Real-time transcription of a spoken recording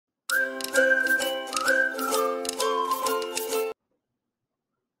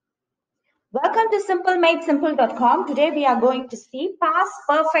Welcome to SimpleMadeSimple.com. Today we are going to see past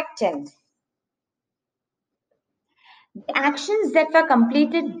perfect tense. The actions that were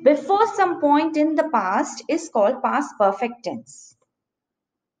completed before some point in the past is called past perfect tense.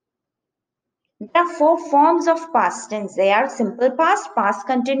 There are four forms of past tense. They are simple past, past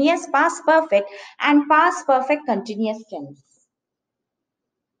continuous, past perfect, and past perfect continuous tense.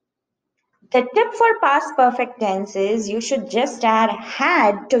 The tip for past perfect tense is you should just add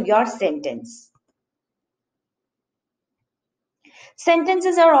had to your sentence.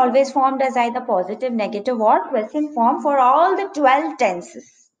 Sentences are always formed as either positive, negative, or question form for all the 12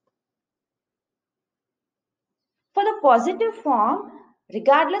 tenses. For the positive form,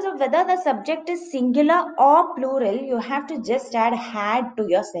 regardless of whether the subject is singular or plural, you have to just add had to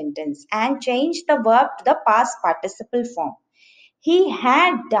your sentence and change the verb to the past participle form. He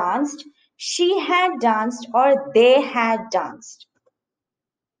had danced, she had danced, or they had danced.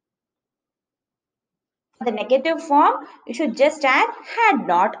 For the negative form, you should just add had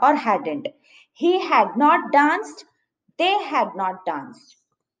not or hadn't. He had not danced, they had not danced.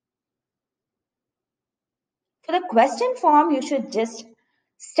 For the question form, you should just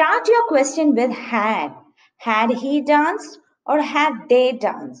start your question with had. Had he danced or had they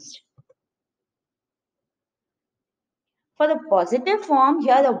danced? For the positive form,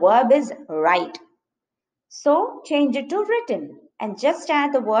 here the verb is write. So change it to written and just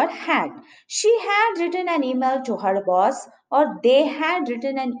add the word had. She had written an email to her boss or they had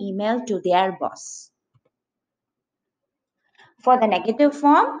written an email to their boss. For the negative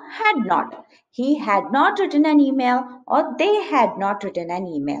form, had not. He had not written an email or they had not written an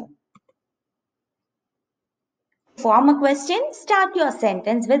email. To form a question, start your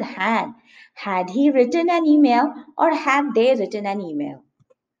sentence with had. Had he written an email or have they written an email?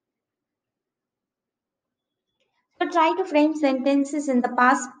 So try to frame sentences in the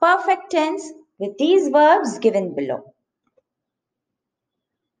past perfect tense with these verbs given below.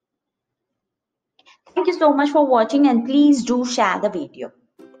 Thank you so much for watching and please do share the video.